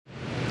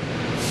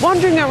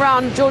Wandering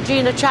around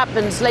Georgina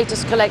Chapman's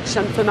latest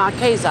collection for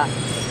Marchesa,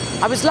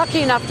 I was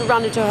lucky enough to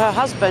run into her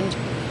husband,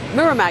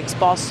 Miramax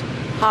boss,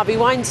 Harvey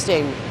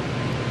Weinstein.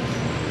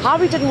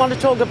 Harvey didn't want to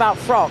talk about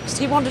frocks,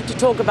 he wanted to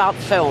talk about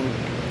film.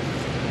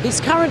 He's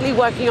currently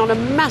working on a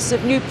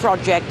massive new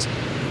project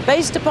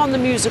based upon the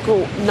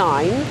musical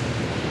Nine,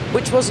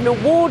 which was an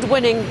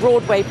award-winning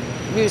Broadway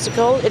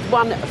musical. It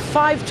won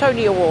 5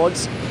 Tony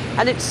Awards,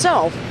 and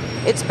itself,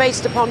 it's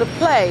based upon a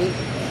play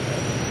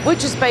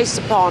which is based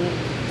upon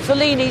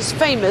Fellini's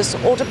famous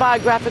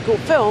autobiographical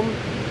film,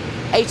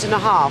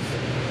 8½.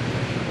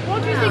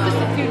 What do you think is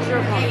the future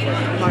of Hollywood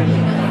at the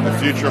moment? The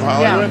future of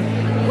Hollywood?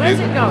 Yeah. Where's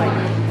it going?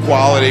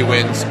 Quality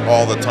wins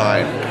all the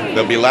time.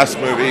 There'll be less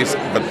movies,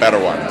 but better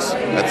ones.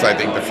 That's, I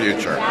think, the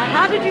future.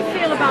 How did you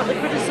feel about the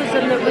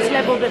criticism that was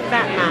leveled at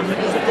Batman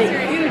because of the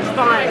huge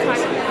violence,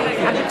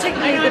 and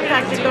particularly the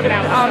fact it got a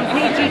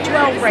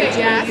PG-12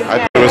 rating?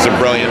 I thought it was a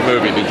brilliant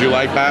movie. Did you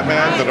like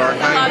Batman, The Dark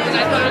Knight? I loved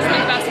it. I thought it was one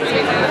of the best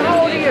movies ever.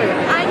 How old are you?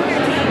 I'm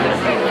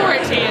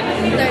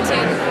 13. 13.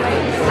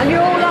 And you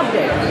all loved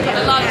it?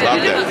 I loved it. Loved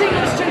You didn't think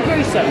it was too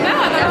gruesome? No,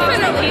 I thought it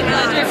was Heath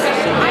Ledger.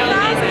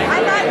 I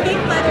thought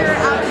Heath Ledger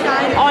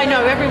outshined. I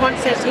know, everyone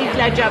says Heath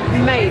Ledger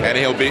made. And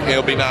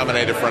he'll be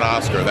nominated for an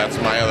Oscar. That's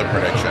my other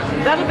prediction.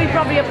 That'll be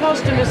probably a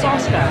posthumous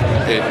Oscar.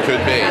 It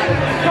could be.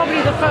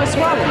 Probably the first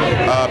one.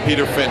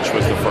 Peter Finch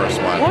was the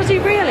first one. Was he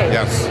really?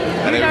 Yes,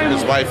 and You know-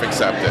 his wife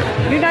accepted.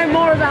 You know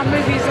more about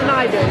movies than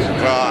I do.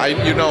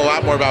 Well, you know a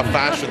lot more about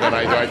fashion than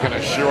I do, I can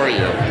assure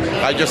you.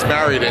 I just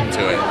married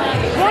into it.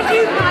 What do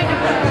you kind of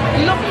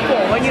look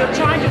for when you're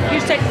trying to, you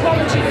said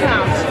quality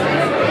counts.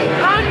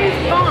 How do you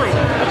find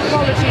a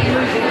quality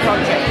movie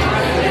project?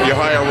 You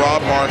hire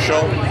Rob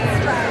Marshall,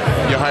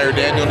 you hire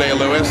Daniel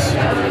Day-Lewis,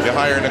 you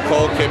hire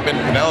Nicole Kidman,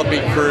 Penelope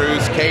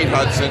Cruz, Kate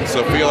Hudson,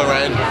 Sophia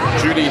Loren,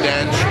 Judi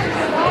Dench,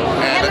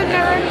 and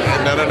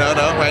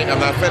no, wait, I'm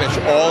not finished.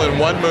 All in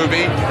one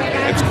movie.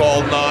 It's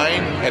called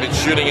Nine, and it's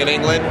shooting in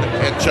England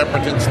at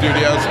Shepperton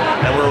Studios,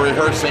 and we're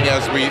rehearsing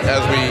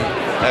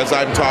as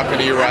I'm talking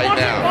to you right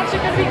now. What's it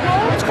going to be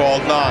called? It's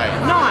called Nine.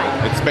 Nine.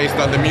 It's based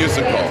on the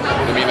musical,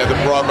 the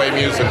Broadway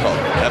musical,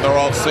 and they're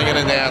all singing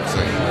and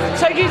dancing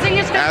So do you think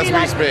it's going to as be we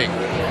like speak.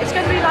 it's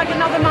going to be like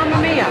another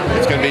Mamma Mia?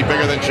 It's going to be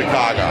bigger than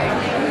Chicago,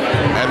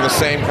 and the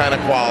same kind of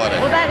quality.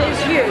 Well, that is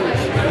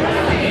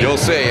huge. You'll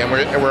see, and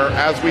we're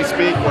as we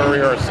speak, we're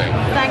rehearsing.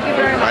 Thank you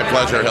very much. My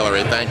pleasure,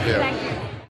 Hillary. Thank you. Thank you.